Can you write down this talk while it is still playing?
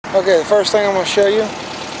Okay, the first thing I'm going to show you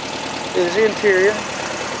is the interior. You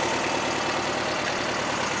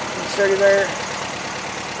can show you there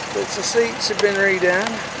that the seats have been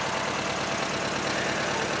redone.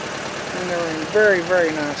 And they're in very,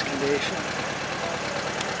 very nice condition.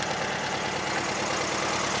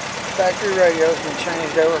 Factory radio has been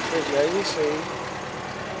changed over for the ABC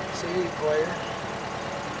CD player.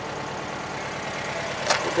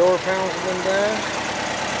 The door panels have been done.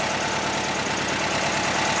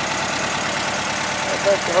 I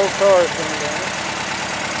think the whole car has been done.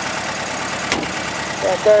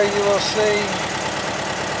 Right there you will see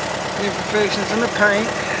the imperfections in the paint.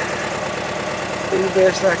 Do the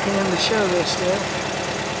best I can to show this stuff.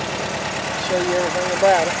 Show you everything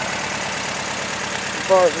about it. As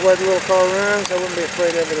far as the way the little car runs, I wouldn't be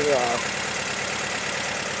afraid of it at all.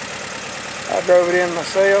 I drove it in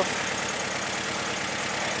myself.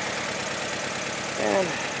 And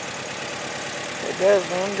it does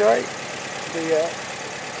run great. The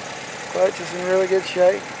clutch is in really good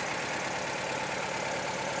shape.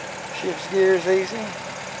 Shifts gears easy.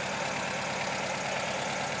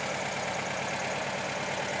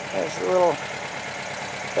 Has the little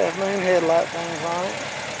half moon headlight things on it.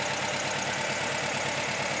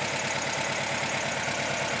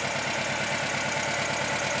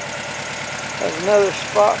 Has another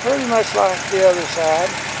spot pretty much like the other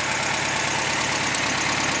side.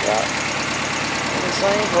 Right in the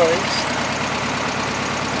same place.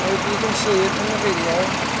 I hope you can see it in the video.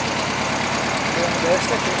 I'm doing the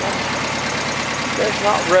best I can. It's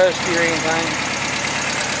not rusty or anything.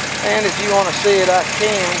 And if you want to see it, I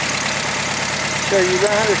can show you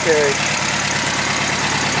the undercarriage.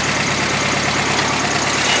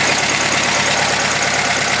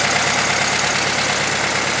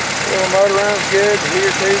 The little motor runs good. The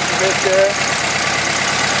heater tubes are hooked up.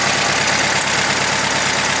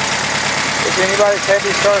 If anybody's had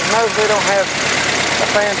these cars knows they don't have a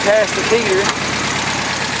fantastic heater,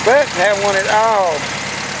 but to have one at all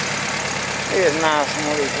is nice in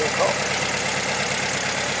one of these little cars.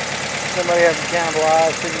 Somebody hasn't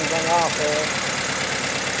cannibalized, took anything off of.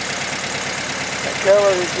 That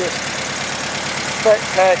color is just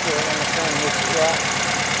spectacular when the sun hits it right.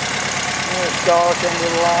 And it's dark under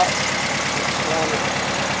the lights. It's wonderful.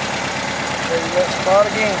 Show you that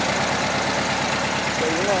spot again. So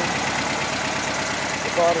you know.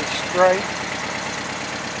 The body's straight.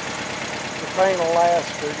 The paint will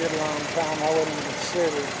last for a good long time. I wouldn't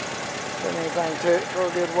consider putting anything to it for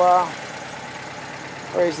a good while.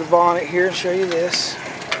 Raise the bonnet here and show you this.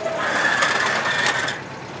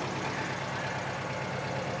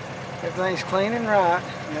 Everything's clean and right.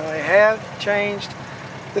 Now they have changed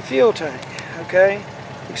the fuel tank, okay? You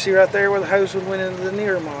can see right there where the hose would went into the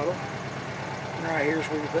newer model. And right here's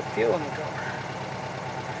where you put fuel in the car.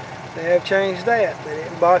 They have changed that. They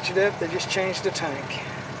didn't botch it up, they just changed the tank.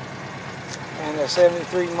 And the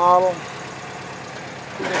 73 model,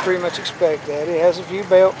 you can pretty much expect that. It has a few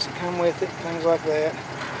belts that come with it, things like that.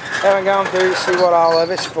 Haven't gone through to see what all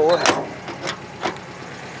of it's for.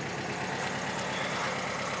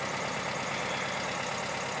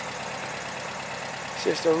 It's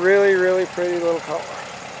just a really, really pretty little car.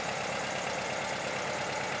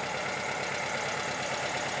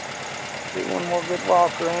 Do one more good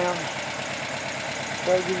walk around.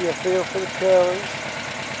 That'll give you a feel for the colors.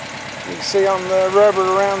 You can see on the rubber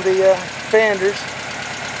around the fenders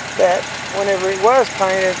that whenever it was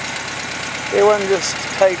painted, it wasn't just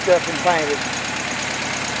taped up and painted.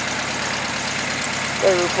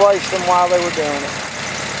 They replaced them while they were doing it.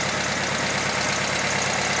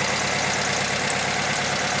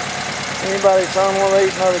 Anybody that's on one of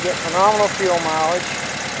these know they get phenomenal fuel mileage.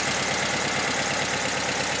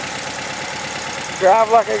 Drive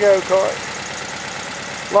like a go-kart.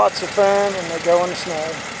 Lots of fun, and they go in the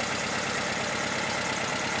snow.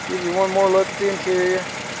 Give you one more look at the interior.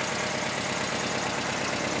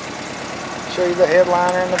 Show you the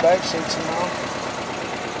headliner and the back seats and all.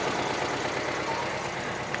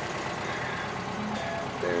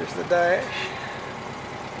 There's the dash.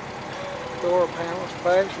 Door panels,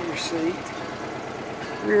 passenger seat,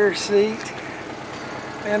 rear seat,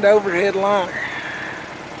 and overhead liner.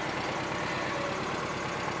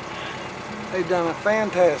 They've done a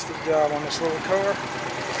fantastic job on this little car.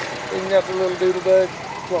 Even got the little doodle-bug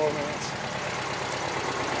floor mats.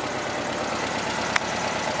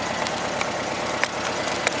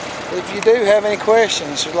 If you do have any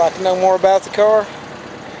questions or would like to know more about the car,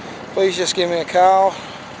 please just give me a call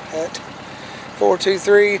at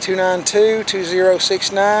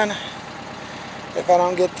 423-292-2069. If I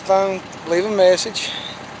don't get the phone, leave a message.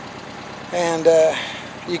 And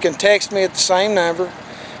you can text me at the same number,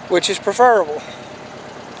 which is preferable.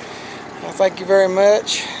 Well, thank you very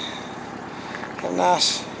much. Have a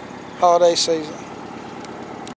nice holiday season.